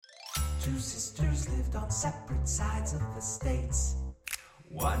Two sisters lived on separate sides of the states.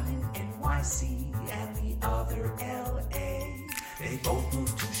 One in NYC and the other LA. They both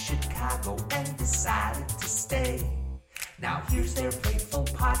moved to Chicago and decided to stay. Now here's their playful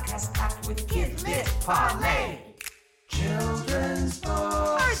podcast packed with Kid Lit Parlay. Children's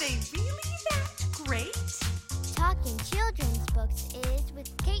books. Are they really that great? Talking Children's Books is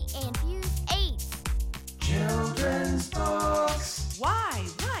with Kate and Fuse 8. Children's books. Why,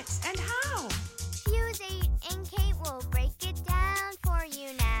 what, and how? Fuse 8 and Kate will break it down for you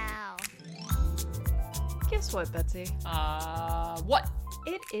now. Guess what, Betsy? What?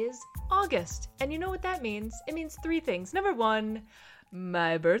 It is August. And you know what that means? It means three things. Number one,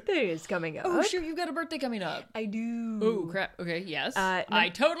 my birthday is coming up. Oh, sure, you've got a birthday coming up. I do. Oh, crap. Okay, yes. I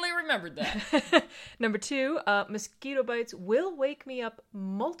totally remembered that. Number two, mosquito bites will wake me up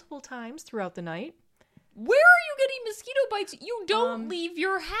multiple times throughout the night. Where are you getting mosquito bites? You don't leave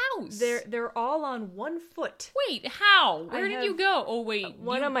your house. They're all on one foot. Wait, how? Where did have, you go? Oh, wait.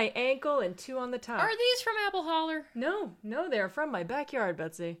 One on my ankle and two on the top. Are these from Apple Holler? No, they're from my backyard,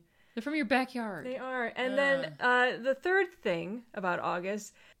 Betsy. They're from your backyard. They are. And then the third thing about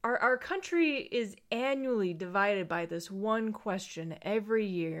August, our country is annually divided by this one question every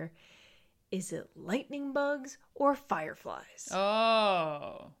year. Is it lightning bugs or fireflies?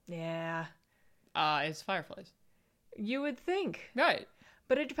 Oh. Yeah. It's fireflies. You would think. Right.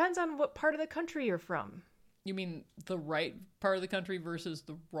 But it depends on what part of the country you're from. You mean the right part of the country versus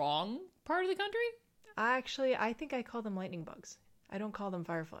the wrong part of the country? I think I call them lightning bugs. I don't call them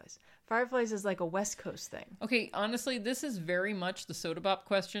fireflies. Fireflies is like a West Coast thing. Okay, honestly, this is very much the soda pop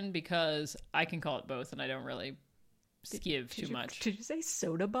question because I can call it both and I don't really give too much. Did you say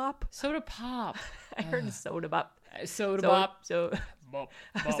soda bop? Soda pop. I heard soda bop. Soda bop.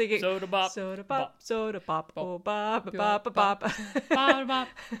 I was thinking soda bop. Soda pop. Soda pop. Oh, bop, bop, bop, bop. Bop.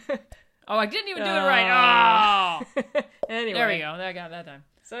 Oh, I didn't even do it right. Oh. Anyway. There we go. I got it that time.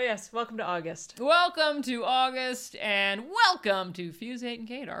 So yes, welcome to August. Welcome to August, and welcome to Fuse 8 and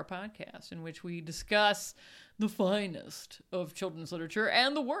Kate, our podcast, in which we discuss the finest of children's literature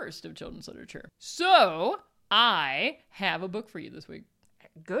and the worst of children's literature. So, I have a book for you this week.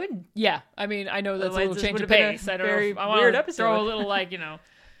 Good. Yeah, I mean, I know that's Otherwise, a little this change would of have been pace. a I don't know very if I want weird to episode. throw a little,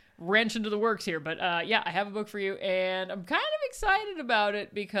 wrench into the works here. But yeah, I have a book for you, and I'm kind of excited about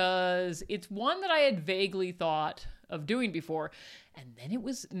it because it's one that I had vaguely thought of doing before, and then it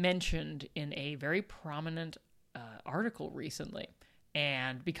was mentioned in a very prominent article recently.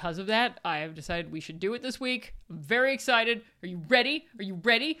 And because of that, I have decided we should do it this week. I'm very excited. Are you ready? Are you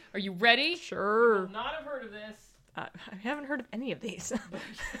ready? Are you ready? Sure. You will not have heard of this. I haven't heard of any of these.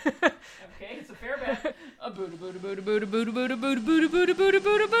 Okay, it's a fair bet. A booda booda booda booda booda booda booda booda booda booda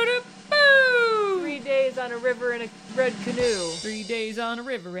booda booda boo! 3 days on a river in a red canoe. 3 days on a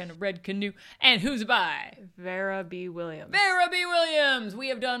river in a red canoe. And who's it by? Vera B. Williams. Vera B. Williams. We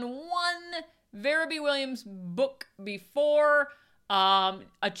have done one Vera B. Williams book before. A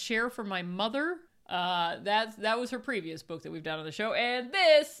Chair for My Mother. That was her previous book that we've done on the show, and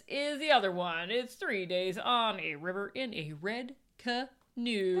this is the other one. It's 3 days on a river in a red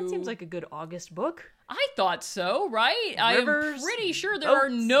canoe. That seems like a good August book. I thought so, right? I am Rivers, pretty sure there are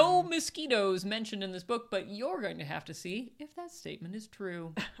boats. no mosquitoes mentioned in this book, but you're going to have to see if that statement is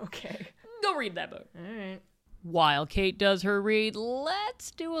true. Okay. Go read that book. All right. While Kate does her read,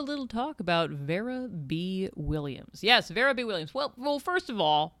 let's do a little talk about Vera B. Williams. Yes, Vera B. Williams. Well, first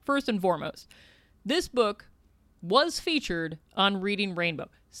and foremost, this book was featured on Reading Rainbow.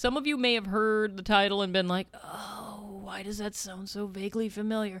 Some of you may have heard the title and been like, oh, why does that sound so vaguely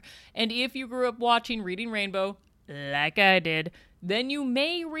familiar? And if you grew up watching Reading Rainbow, like I did, then you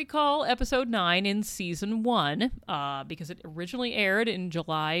may recall episode 9 in season 1, because it originally aired in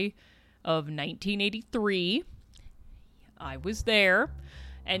July of 1983. I was there.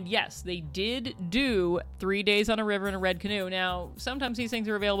 And yes, they did do 3 days on a river in a red canoe. Now, sometimes these things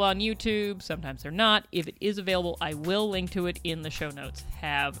are available on YouTube, sometimes they're not. If it is available, I will link to it in the show notes.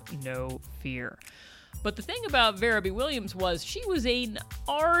 Have no fear. But the thing about Vera B. Williams was she was an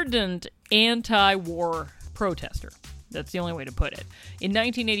ardent anti-war protester. That's the only way to put it. In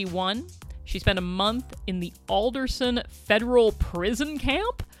 1981, she spent a month in the Alderson Federal Prison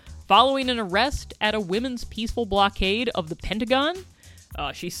Camp following an arrest at a women's peaceful blockade of the Pentagon.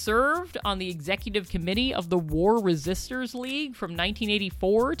 She served on the executive committee of the War Resisters League from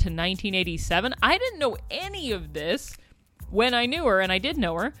 1984 to 1987. I didn't know any of this when I knew her, and I did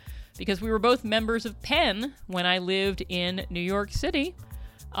know her because we were both members of Penn when I lived in New York City.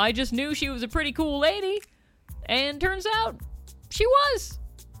 I just knew she was a pretty cool lady, and turns out she was.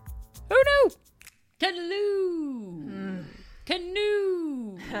 Who knew? Toodaloo.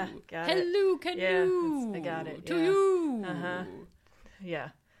 Canoe. Got it. Hello, canoe. Yeah, I got it. To yeah. you. Uh-huh. Yeah.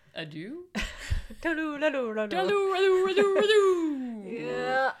 Adieu. Taloo, laloo, laloo. Hello, hello, hello, hello.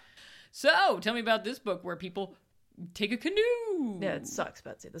 Yeah. So, tell me about this book where people take a canoe. Yeah, it sucks,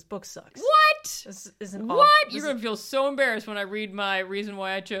 Betsy. This book sucks. What? This isn't What? This You're going to feel so embarrassed when I read my reason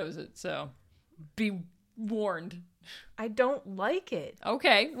why I chose it. So, be warned. I don't like it.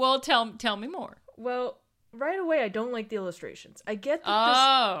 Okay, well, tell me more. Well, right away, I don't like the illustrations. I get that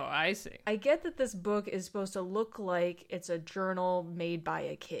I see. I get that this book is supposed to look like it's a journal made by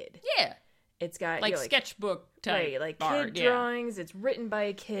a kid. Yeah, It's got like you know, sketchbook type. right, like art, kid yeah. drawings. It's written by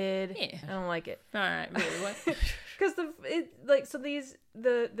a kid. Yeah. I don't like it. All right, really, what? Because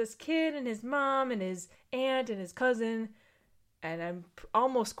this kid and his mom and his aunt and his cousin, and I'm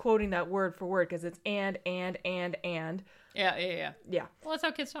almost quoting that word for word because it's and. Yeah. Yeah. Well, that's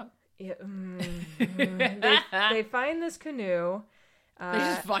how kids talk. Yeah. They find this canoe. They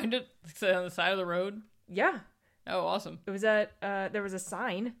just find it on the side of the road. Yeah. Oh, awesome. It was at there was a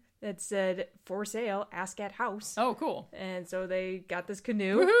sign that said "For sale, ask at house." Oh, cool. And so they got this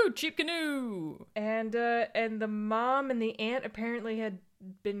canoe. Woohoo! Cheap canoe. And the mom and the aunt apparently had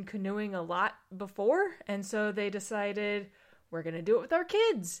been canoeing a lot before, and so they decided we're gonna do it with our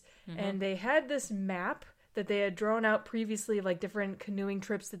kids. And they had this map that they had drawn out previously, like different canoeing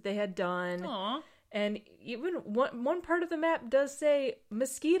trips that they had done. Aw. And even one part of the map does say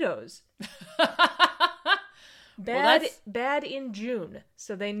mosquitoes. Bad in June,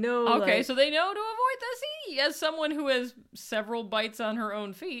 so they know. Okay, like, so they know to avoid this. As someone who has several bites on her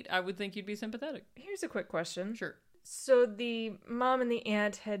own feet, I would think you'd be sympathetic. here's a quick question. Sure. So the mom and the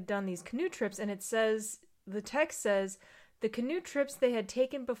aunt had done these canoe trips, and the text says, the canoe trips they had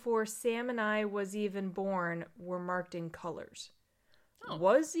taken before Sam and I was even born were marked in colors. Oh.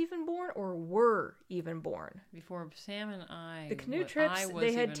 Was even born or were even born? Before Sam and I... The canoe I trips was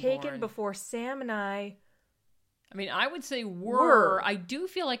they had even taken born. before Sam and I... I mean, I would say Were. I do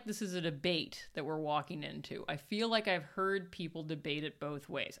feel like this is a debate that we're walking into. I feel like I've heard people debate it both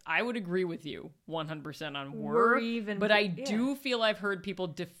ways. I would agree with you 100% on Were even- but I yeah. do feel I've heard people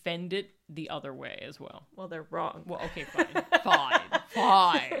defend it the other way as well. Well, they're wrong. Well, okay, fine.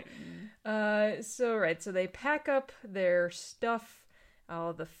 fine. So they pack up their stuff,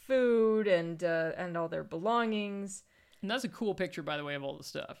 all the food and all their belongings. And that's a cool picture, by the way, of all the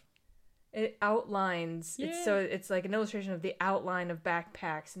stuff. It outlines. Yeah. It's like an illustration of the outline of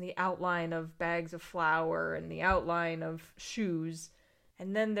backpacks and the outline of bags of flour and the outline of shoes,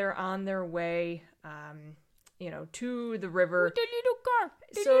 and then they're on their way, to the river. The little car.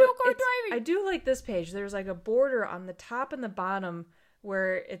 The So little car it's- driving. I do like this page. There's like a border on the top and the bottom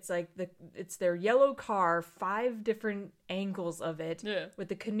where it's like it's their yellow car, 5 different angles of it, Yeah. with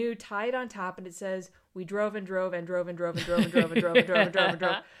the canoe tied on top, and it says we drove and drove and drove and drove and drove and drove and drove and drove and drove and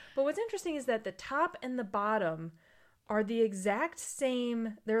drove. But what's interesting is that the top and the bottom are the exact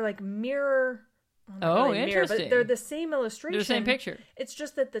same. They're like mirror. well, not Oh, really mirror, interesting. but they're the same illustration. They're the same picture. It's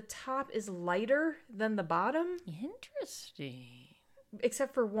just that the top is lighter than the bottom, Interesting.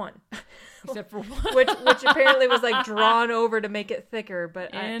 except for one. Except for one. which apparently was like drawn over to make it thicker.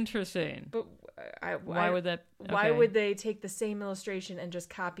 But Interesting. why would that? Why okay. would they take the same illustration and just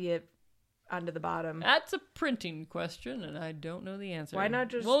copy it onto the bottom? That's a printing question, and I don't know the answer. Why not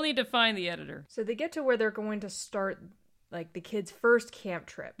just- We'll need to find the editor. So they get to where they're going to start, like, the kids' first camp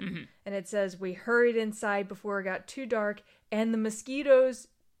trip, Mm-hmm. and it says we hurried inside before it got too dark, and the mosquitoes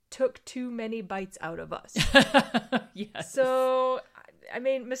took too many bites out of us. Yes. So, I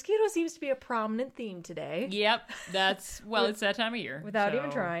mean, mosquito seems to be a prominent theme today. Yep, that's it's that time of year. Without so-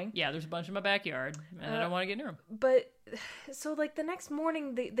 even trying. Yeah, there's a bunch in my backyard, and I don't want to get near them. But so like the next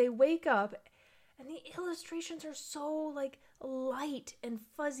morning they wake up and the illustrations are so like light and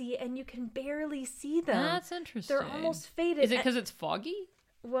fuzzy and you can barely see them. That's interesting. They're almost faded. Is it because it's foggy?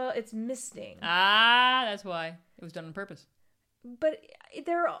 Well, it's misting. That's why it was done on purpose. But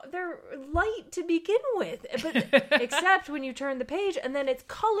they're light to begin with. But except when you turn the page and then it's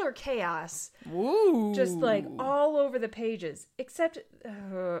color chaos. Ooh, Just like all over the pages. Except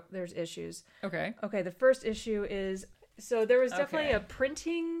there's issues. okay. Okay, the first issue is so there was definitely Okay. a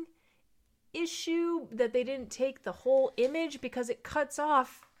printing issue that they didn't take the whole image because it cuts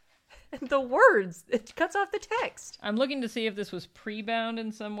off the words. It cuts off the text. I'm looking to see if this was pre-bound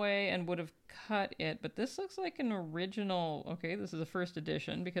in some way and would have cut it, but this looks like an original. Okay, this is a first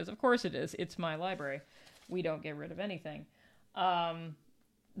edition because of course it is. It's my library. We don't get rid of anything.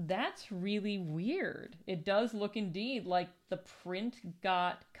 That's really weird. It does look indeed like the print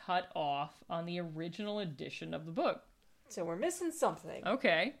got cut off on the original edition of the book. So we're missing something.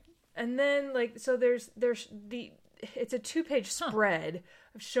 Okay. And then like so there's the it's a 2-page spread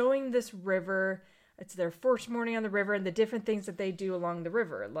of showing this river. It's their first morning on the river and the different things that they do along the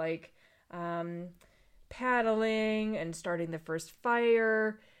river, like paddling and starting the first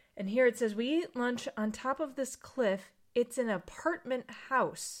fire. And here it says, we eat lunch on top of this cliff. It's an apartment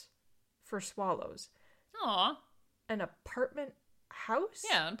house for swallows. Aw. An apartment house?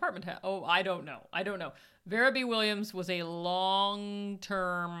 Yeah, an apartment house. Oh, I don't know. Vera B. Williams was a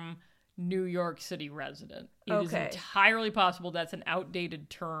long-term New York City resident. It is entirely possible that's an outdated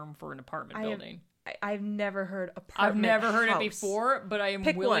term for an apartment building. I've never heard apartment I've never heard house. it before, but I am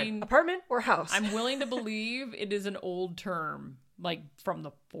Pick willing... one. Apartment or house? I'm willing to believe it is an old term, like from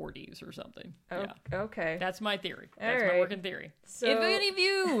the 40s or something. Yeah. Okay. That's my theory. All That's my right. working theory. So- if any of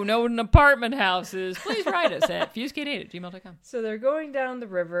you know what an apartment house is, please write us at fusegate8@gmail.com. So they're going down the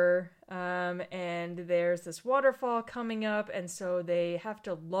river, and there's this waterfall coming up, and so they have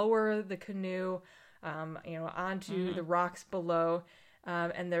to lower the canoe, onto the rocks below.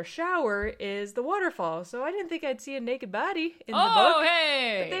 And their shower is the waterfall. So I didn't think I'd see a naked body in the book. Oh,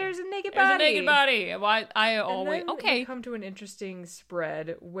 hey! But there's a naked There's body. a naked body. Why? I And always... then Okay. we come to an interesting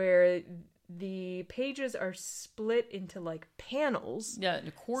spread where the pages are split into like panels. Yeah, the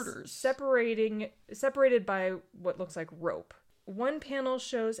quarters. Separated by what looks like rope. One panel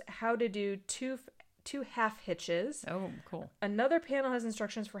shows how to do two half hitches. Oh, cool. Another panel has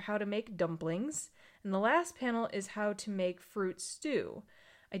instructions for how to make dumplings. And the last panel is how to make fruit stew.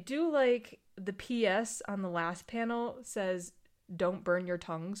 I do like the PS on the last panel says, "Don't burn your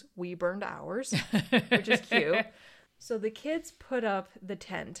tongues. We burned ours," which is cute. So the kids put up the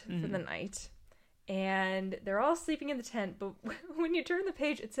tent for the night, and they're all sleeping in the tent. But when you turn the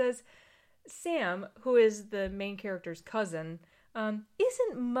page, it says Sam, who is the main character's cousin,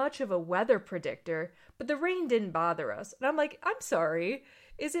 isn't much of a weather predictor, but the rain didn't bother us. And I'm like, I'm sorry.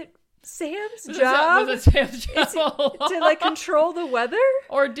 Is it Sam's job? Was it Sam's job? to like control the weather?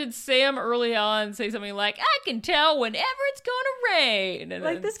 Or did Sam early on say something like, "I can tell whenever it's going to rain"? And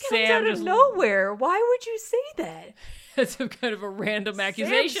Like, then this comes Sam out of just nowhere. Why would you say that? That's some kind of a random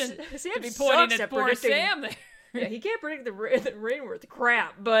accusation Sam to be sucks pointing at at poor predicting- Sam there. Yeah, he can't predict the rain worth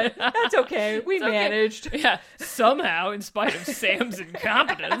crap, but that's okay. We It's okay. managed. Yeah, somehow, in spite of Sam's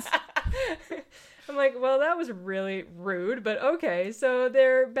incompetence. I'm like, well, that was really rude, but okay. So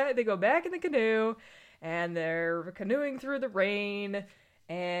they go back in the canoe, and they're canoeing through the rain,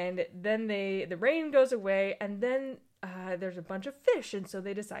 and then the rain goes away, and then there's a bunch of fish, and so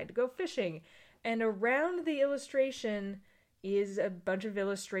they decide to go fishing. And around the illustration is a bunch of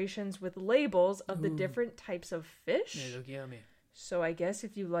illustrations with labels of the different types of fish. They look yummy. So I guess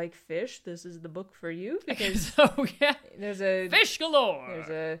if you like fish, this is the book for you, because So, yeah. there's a Fish galore. there's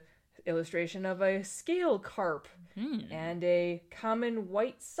a illustration of a scale carp and a common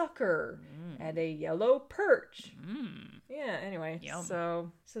white sucker and a yellow perch. Yeah. Anyway, Yum.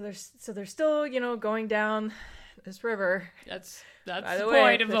 so they're still going down this river, That's By the the way,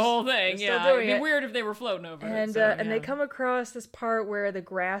 point of the they're whole thing. still Yeah, doing it'd be it. weird if they were floating over and it. So, and they yeah. come across this part where the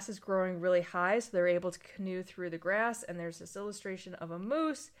grass is growing really high, so they're able to canoe through the grass. And there's this illustration of a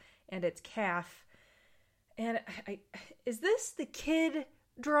moose and its calf. And is this the kid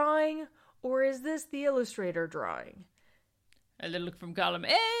drawing? Or is this the illustrator drawing? A little from column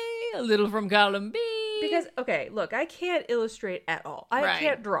A, a little from column B. Because, okay, look, I can't illustrate at all. I Right.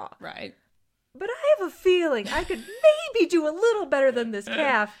 can't draw. Right. But I have a feeling I could maybe do a little better than this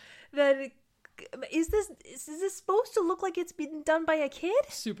calf. Is this supposed to look like it's been done by a kid?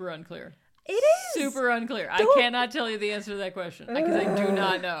 Super unclear. It is. Super unclear. I Don't- cannot tell you the answer to that question because I do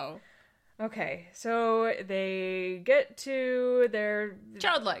not know. Okay, so they get to their...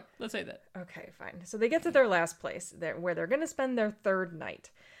 Childlike. Let's say that. Okay, fine. So they get to their last place, where they're going to spend their third night.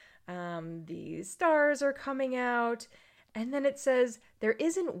 The stars are coming out, and then it says, there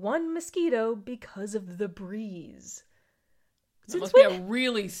isn't one mosquito because of the breeze. It Since must when- be a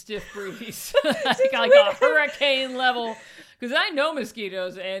really stiff breeze. like a hurricane level. Because I know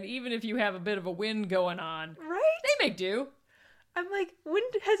mosquitoes, and even if you have a bit of a wind going on, Right? they make do. I'm like, when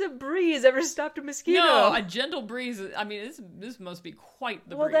has a breeze ever stopped a mosquito? No, a gentle breeze. I mean, this must be quite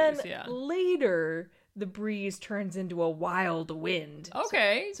the well, breeze. then Yeah. later, the breeze turns into a wild wind.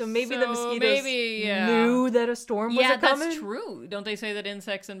 Okay. So maybe the mosquitoes yeah. knew that a storm was Yeah, coming. that's true. Don't they say that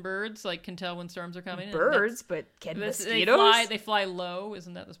insects and birds can tell when storms are coming? Birds, but can They mosquitoes? fly low.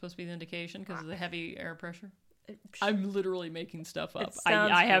 Isn't that supposed to be the indication because of the heavy air pressure? I'm literally making stuff up. It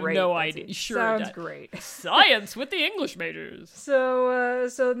sounds I have great, no Betsy. idea. Sure, it sounds does. great. Science with the English majors.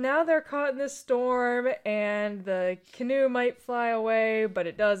 So now they're caught in this storm, and the canoe might fly away, but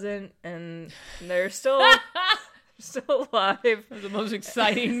it doesn't, and they're still still alive. The most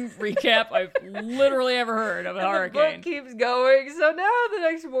exciting recap I've literally ever heard of a The hurricane. book keeps going. So now the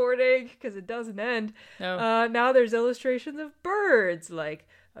next morning, because it doesn't end, No. now there's illustrations of birds, like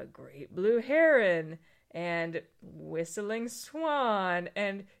a great blue heron and whistling swan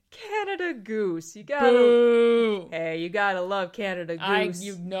and Canada goose. You Boo! gotta love Canada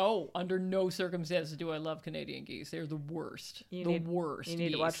goose. Under no circumstances do I love Canadian geese. They're the worst. Worst. You need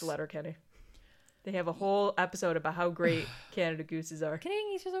to geese. watch Letterkenny. They have a whole episode about how great Canada gooses are.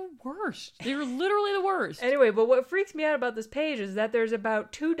 Canadian geese are the worst. They're literally the worst. Anyway, but what freaks me out about this page is that there's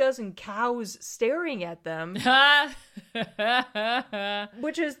about 24 cows staring at them,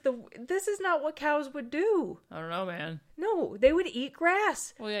 which is this is not what cows would do. I don't know, man. No, they would eat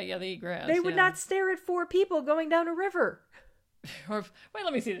grass. Well, yeah, they eat grass. They would yeah. not stare at 4 people going down a river. Wait,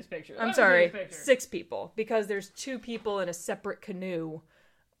 let me see this picture. I'm sorry, 6 people, because there's 2 people in a separate canoe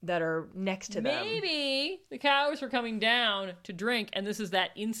that are next to them. Maybe the cows were coming down to drink, and this is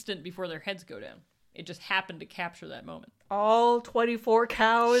that instant before their heads go down. It just happened to capture that moment. All 24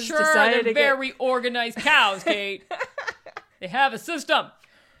 cows Sure, decided they're to very organized cows, Kate. They have a system.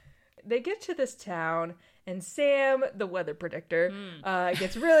 They get to this town, and Sam, the weather predictor,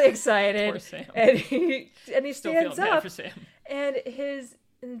 gets really excited. Poor Sam. And he Still stands feeling bad up, for Sam.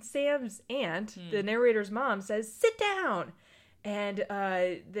 and Sam's aunt, the narrator's mom, says, "Sit down." And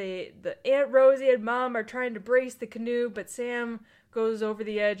the Aunt Rosie and Mom are trying to brace the canoe, but Sam goes over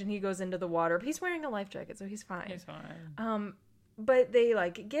the edge and he goes into the water. But he's wearing a life jacket, so he's fine. He's fine. But they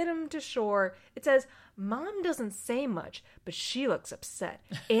get him to shore. It says, "Mom doesn't say much, but she looks upset.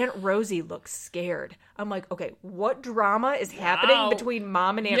 Aunt Rosie looks scared." I'm like, okay, what drama is happening between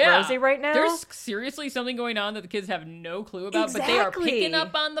Mom and Aunt Rosie right now? There's seriously something going on that the kids have no clue about, but they are Exactly. picking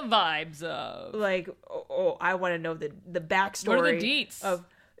up on the vibes of. Like, I want to know the backstory. What are the deets?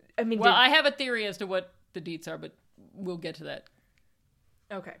 Well, I have a theory as to what the deets are, but we'll get to that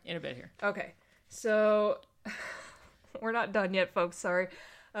okay. in a bit here. Okay, so we're not done yet, folks. Sorry.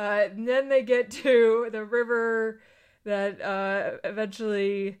 Then they get to the river that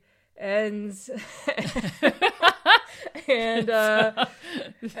eventually ends, and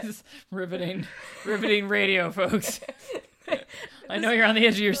This is riveting radio, folks. I know you're on the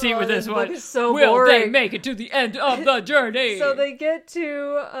edge of your seat with this book one. is so Will boring. they make it to the end of the journey? so they get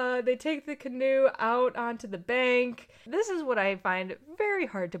to they take the canoe out onto the bank. This is what I find very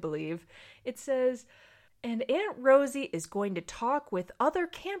hard to believe. It says, "And Aunt Rosie is going to talk with other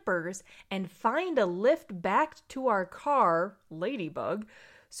campers and find a lift back to our car, Ladybug,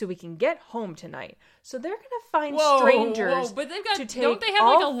 so we can get home tonight." So they're gonna find strangers. but they've got. to take Don't they have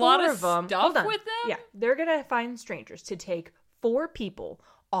like a all lot 4 of them. stuff Hold on. with them? Yeah, they're gonna find strangers to take 4 people,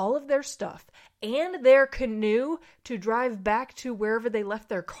 all of their stuff, and their canoe to drive back to wherever they left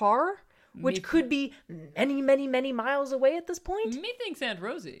their car, which could be many, many, many miles away at this point. Methinks Aunt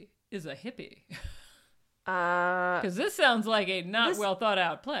Rosie is a hippie. Uh, Because this sounds like a not This- well thought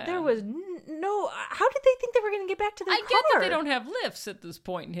out plan. there was no. How did they think they were going to get back to their I car? get that they don't have lifts at this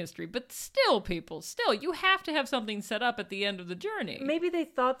point in history, but still, you have to have something set up at the end of the journey. Maybe they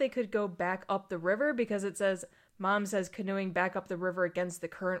thought they could go back up the river because it says, Mom says canoeing back up the river against the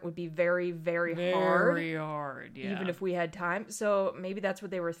current would be very, very hard. Very hard, yeah. Even if we had time. So maybe that's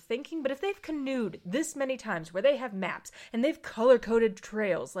what they were thinking. But if they've canoed this many times where they have maps and they've color-coded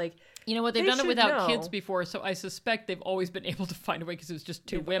trails, like... You know what? They've they done it should without know. kids before, so I suspect they've always been able to find a way because it was just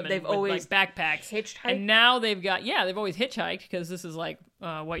 2 women they've with always like backpacks. hitchhiked? And now they've always hitchhiked because this is like,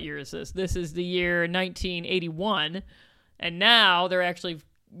 what year is this? This is the year 1981. And now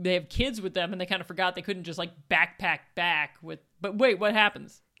they have kids with them and they kind of forgot they couldn't just like backpack back with, but wait, what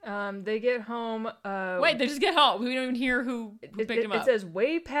happens? They get home... Wait, they just get home. We don't even hear who picked them up. It says,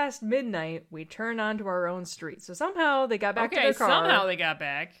 way past midnight, we turn onto our own street. So somehow they got back to Okay, their car. somehow they got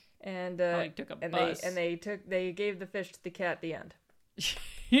back. And Probably took a bus. they gave the fish to the cat at the end.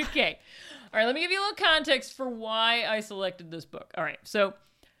 Okay. All right, let me give you a little context for why I selected this book. All right, so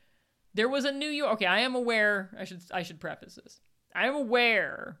there was a New York... Okay, I am aware... I should preface this. I am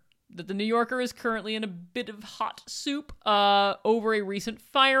aware that the New Yorker is currently in a bit of hot soup over a recent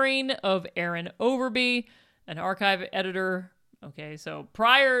firing of Aaron Overby, an archive editor. Okay, so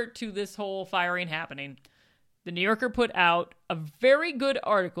prior to this whole firing happening, the New Yorker put out a very good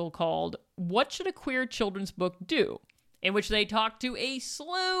article called "What Should a Queer Children's Book Do?" in which they talked to a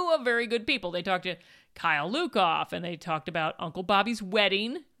slew of very good people. They talked to Kyle Lukoff, and they talked about Uncle Bobby's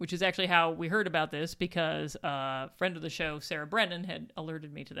Wedding, which is actually how we heard about this because a friend of the show, Sarah Brennan, had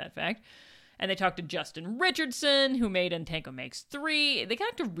alerted me to that fact. And they talked to Justin Richardson, who made Entanko Makes 3. They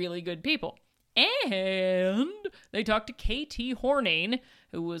got to really good people. And they talked to K.T. Horning,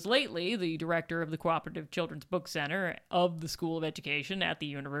 who was lately the director of the Cooperative Children's Book Center of the School of Education at the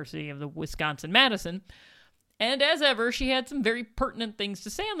University of the Wisconsin-Madison. And as ever, she had some very pertinent things to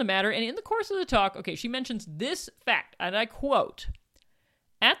say on the matter. And in the course of the talk, she mentions this fact, and I quote,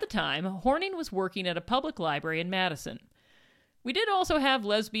 "At the time, Horning was working at a public library in Madison. We did also have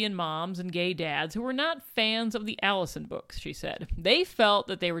lesbian moms and gay dads who were not fans of the Allison books," she said. "They felt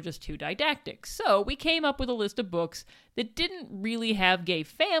that they were just too didactic. So we came up with a list of books that didn't really have gay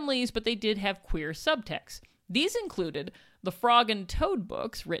families, but they did have queer subtext. These included the Frog and Toad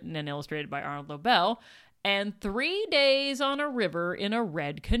books, written and illustrated by Arnold Lobel, and 3 Days on a River in a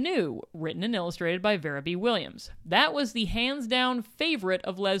Red Canoe, written and illustrated by Vera B. Williams. That was the hands-down favorite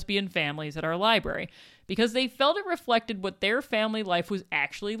of lesbian families at our library, because they felt it reflected what their family life was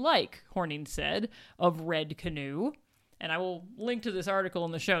actually like," Horning said, of Red Canoe. And I will link to this article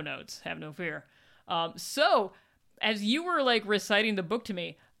in the show notes, have no fear. So, as you were, reciting the book to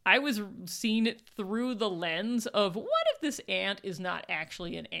me, I was seeing it through the lens of, what if this aunt is not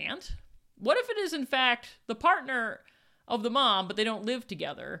actually an aunt? What if it is, in fact, the partner of the mom, but they don't live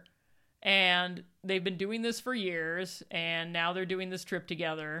together, and they've been doing this for years, and now they're doing this trip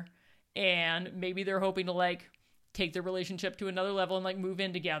together, and maybe they're hoping to, take their relationship to another level and, move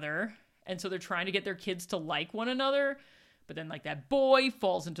in together, and so they're trying to get their kids to like one another, but then, that boy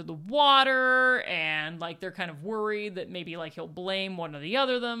falls into the water, and, they're kind of worried that maybe, he'll blame one or the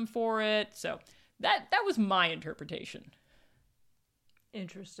other of them for it. So that was my interpretation.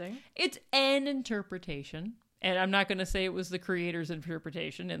 Interesting. It's an interpretation, and I'm not going to say it was the creator's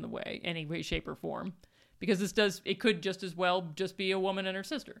interpretation in any way, shape, or form, because it could just as well just be a woman and her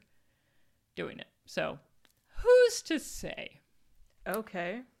sister doing it. So, who's to say?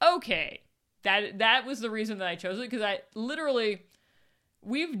 Okay. That was the reason that I chose it, because I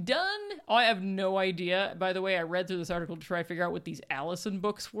have no idea. By the way, I read through this article to try to figure out what these Allison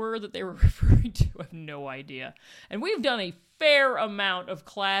books were that they were referring to. I have no idea. And we've done a fair amount of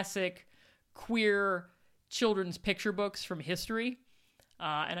classic queer children's picture books from history.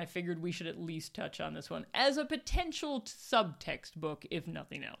 And I figured we should at least touch on this one as a potential subtext book, if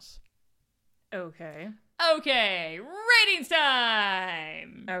nothing else. Okay. Ratings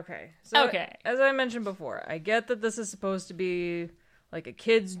time! Okay. So, Okay. as I mentioned before, I get that this is supposed to be like a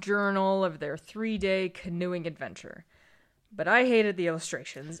kid's journal of their 3-day canoeing adventure. But I hated the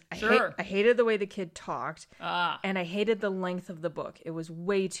illustrations. Sure. I hated the way the kid talked. Ah. And I hated the length of the book. It was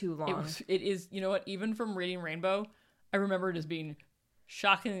way too long. It is, you know what, even from Reading Rainbow, I remember it as being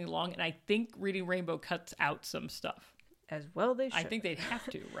shockingly long, and I think Reading Rainbow cuts out some stuff. As well they should. I think they'd have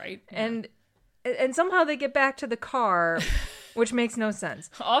to, right? And somehow they get back to the car, which makes no sense.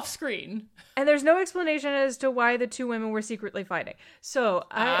 Off screen. And there's no explanation as to why the two women were secretly fighting. So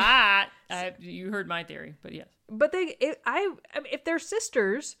you heard my theory, but yes. But if they're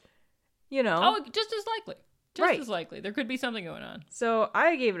sisters, Oh, just as likely. Right. As likely. There could be something going on. So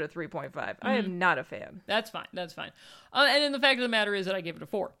I gave it a 3.5. I am not a fan. That's fine. And then the fact of the matter is that I gave it a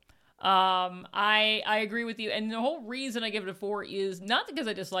 4. I agree with you. And the whole reason I give it a 4 is not because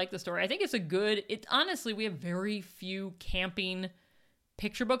I dislike the story. I think it's honestly, we have very few camping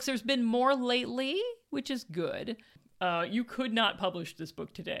picture books. There's been more lately, which is good. You could not publish this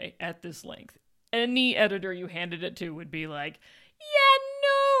book today at this length. Any editor you handed it to would be like,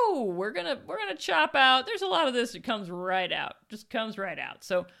 yeah, no, we're gonna chop out. There's a lot of this that comes right out. Just comes right out.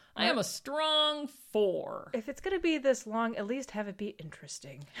 So I am a strong 4. If it's going to be this long, at least have it be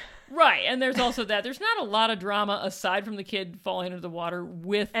interesting. Right, and there's also that. There's not a lot of drama aside from the kid falling into the water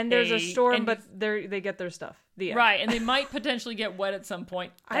with And there's a storm, but they get their stuff. The end. Right, and they might potentially get wet at some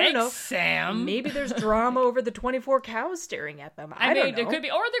point. I don't know. Sam. Maybe there's drama over the 24 cows staring at them. I don't know. There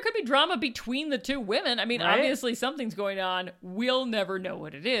could be drama between the two women. I mean, Right? Obviously something's going on. We'll never know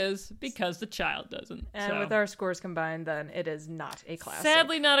what it is because the child doesn't. And with our scores combined, then it is not a classic.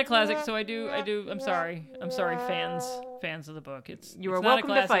 Sadly, not a classic. So I do. I'm sorry, fans of the book. You are it's not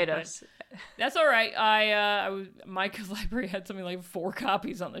welcome a classic, to fight but us. That's all right. My library had something like 4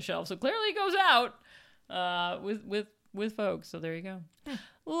 copies on the shelf, so clearly it goes out with folks. So there you go.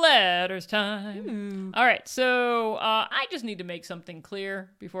 Letters time. All right. So I just need to make something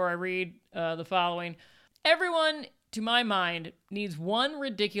clear before I read the following. Everyone, to my mind, needs one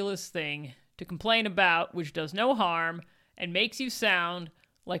ridiculous thing to complain about, which does no harm and makes you sound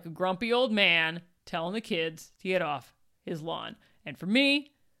like a grumpy old man telling the kids to get off his lawn. And for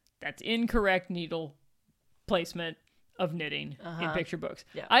me, that's incorrect needle placement of knitting in picture books.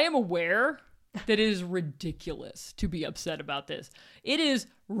 Yeah. I am aware that it is ridiculous to be upset about this. It is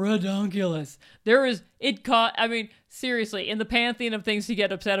redonkulous. Seriously, in the pantheon of things to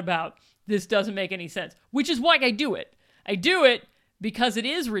get upset about, this doesn't make any sense, which is why I do it. I do it because it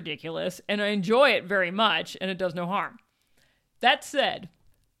is ridiculous, and I enjoy it very much, and it does no harm. That said,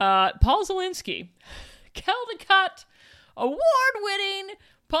 Paul Zelinsky, Caldecott award-winning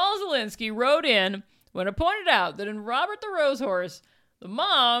Paul Zelinsky wrote in when I pointed out that in Robert the Rose Horse, the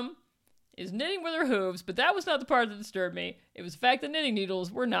mom is knitting with her hooves, but that was not the part that disturbed me. It was the fact that knitting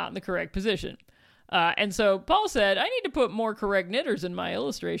needles were not in the correct position. And so Paul said, I need to put more correct knitters in my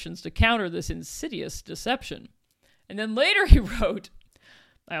illustrations to counter this insidious deception. And then later he wrote,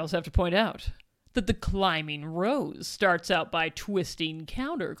 I also have to point out that the climbing rose starts out by twisting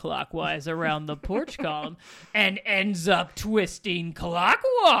counterclockwise around the porch column and ends up twisting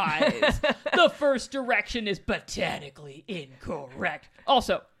clockwise. The first direction is botanically incorrect.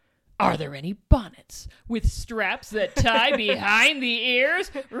 Also, are there any bonnets with straps that tie behind the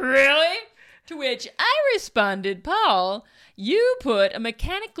ears? Really? To which I responded, Paul, you put a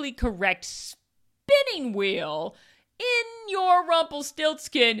mechanically correct spinning wheel in your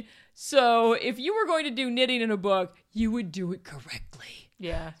Rumpelstiltskin, so if you were going to do knitting in a book, you would do it correctly.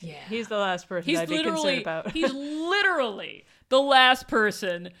 Yeah. He's the last person I'd be concerned about. He's literally the last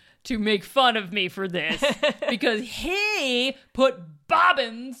person to make fun of me for this because he put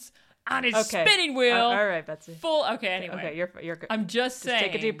bobbins on his spinning wheel. All right, Betsy. Anyway. Okay, you're good. I'm just saying.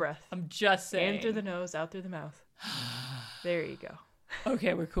 Take a deep breath. I'm just saying. In through the nose, out through the mouth. There you go.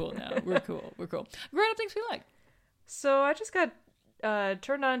 Okay, we're cool now. We're cool. Grown-up things we like. So I just got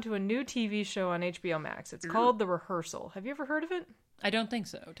turned on to a new TV show on HBO Max. It's called The Rehearsal. Have you ever heard of it? I don't think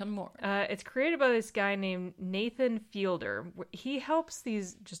so. Tell me more. It's created by this guy named Nathan Fielder. He helps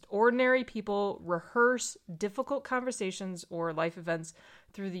these just ordinary people rehearse difficult conversations or life events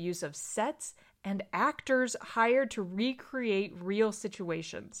through the use of sets and actors hired to recreate real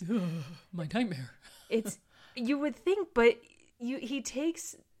situations. My nightmare. You would think, but he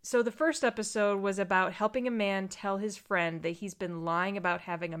takes... So the first episode was about helping a man tell his friend that he's been lying about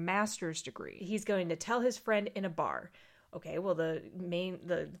having a master's degree. He's going to tell his friend in a bar. Okay, well,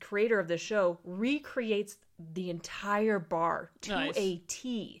 the creator of the show recreates the entire bar to a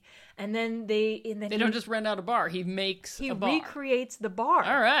T. And then they don't just rent out a bar. He recreates the bar.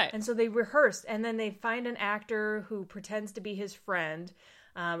 All right. And so they rehearsed, and then they find an actor who pretends to be his friend,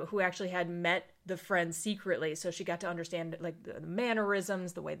 who actually had met the friend secretly. So she got to understand like the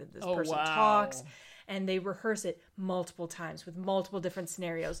mannerisms, the way that this person talks. And they rehearse it multiple times with multiple different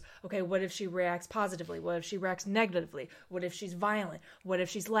scenarios. Okay, what if she reacts positively? What if she reacts negatively? What if she's violent? What if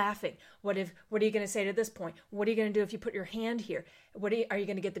she's laughing? What are you going to say to this point? What are you going to do if you put your hand here? Are you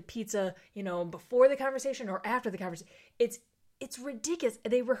going to get the pizza, before the conversation or after the conversation? It's ridiculous.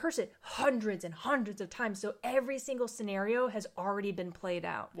 They rehearse it hundreds and hundreds of times. So every single scenario has already been played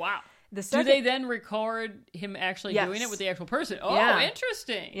out. Wow. Do they then record him actually doing it with the actual person? Oh, yeah.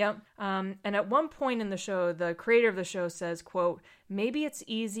 Interesting. Yep. And at one point in the show, the creator of the show says, quote, maybe it's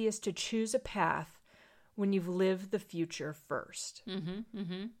easiest to choose a path when you've lived the future first.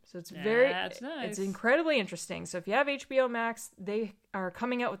 So it's that's nice. It's incredibly interesting. So if you have HBO Max, they are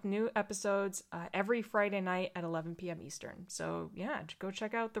coming out with new episodes every Friday night at 11 p.m. Eastern. So yeah, go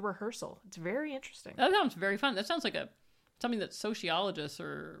check out The Rehearsal. It's very interesting. That sounds very fun. That sounds like something that sociologists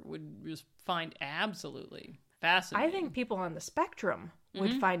would just find absolutely fascinating. I think people on the spectrum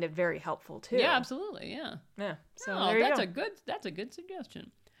would find it very helpful too. Yeah, absolutely. Yeah. Yeah. So that's a good suggestion.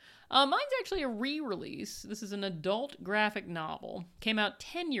 Mine's actually a re-release. This is an adult graphic novel. Came out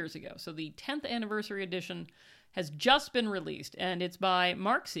 10 years ago, so the 10th anniversary edition has just been released, and it's by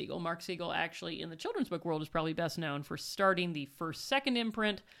Mark Siegel. Mark Siegel, actually, in the children's book world, is probably best known for starting the First Second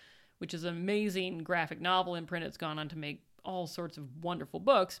imprint, which is an amazing graphic novel imprint. It's gone on to make all sorts of wonderful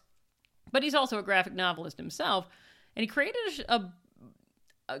books. But he's also a graphic novelist himself, and he created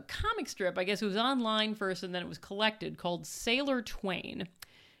a comic strip, I guess it was online first, and then it was collected, called Sailor Twain.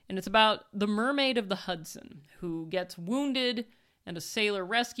 And it's about the mermaid of the Hudson, who gets wounded, and a sailor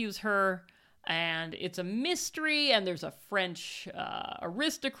rescues her, and it's a mystery, and there's a French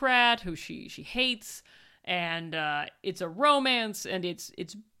aristocrat who she hates, and it's a romance, and it's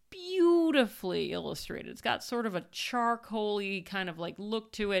beautifully illustrated. It's got sort of a charcoaly kind of like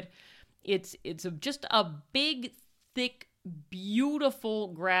look to it. It's just a big, thick, beautiful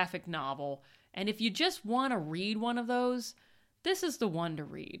graphic novel, and if you just want to read one of those, this is the one to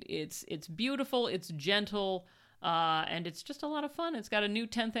read. It's beautiful, it's gentle, and it's just a lot of fun. It's got a new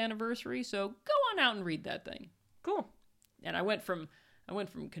 10th anniversary, so go on out and read that thing. Cool. And I went from I went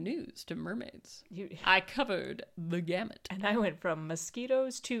from canoes to mermaids. You, I covered the gamut. and I went from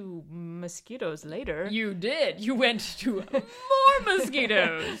mosquitoes to mosquitoes later. You did. You went to more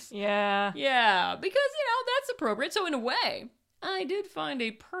mosquitoes. Yeah. Yeah, because, that's appropriate. So in a way, I did find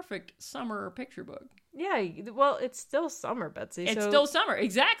a perfect summer picture book. Yeah, well, it's still summer, Betsy. It's so still summer,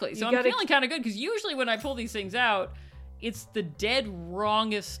 exactly. So you I'm gotta- feeling kind of good, because usually when I pull these things out, it's the dead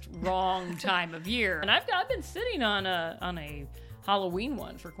wrong time of year. And I've been sitting on a Halloween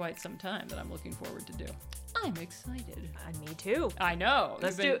one for quite some time that I'm looking forward to do. I'm excited. Me too. I know.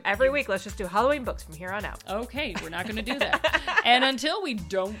 Let's do every week. Let's just do Halloween books from here on out. Okay, we're not going to do that. And until we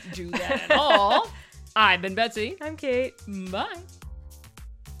don't do that at all, I've been Betsy. I'm Kate. Bye.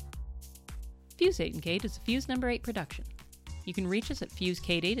 Fuse 8 and Kate is a Fuse number 8 production. You can reach us at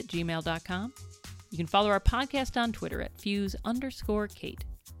fusekate8@gmail.com. You can follow our podcast on Twitter at Fuse_Kate.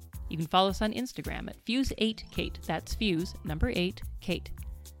 You can follow us on Instagram at Fuse8Kate. That's Fuse, number 8, Kate.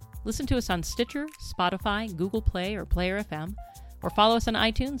 Listen to us on Stitcher, Spotify, Google Play, or Player FM, or follow us on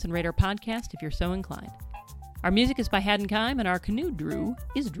iTunes and rate our podcast if you're so inclined. Our music is by Haddon Kime, and our canoe Drew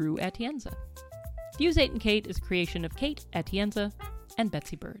is Drew Atienza. Fuse 8 and Kate is a creation of Kate Atienza and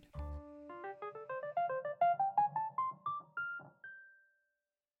Betsy Bird.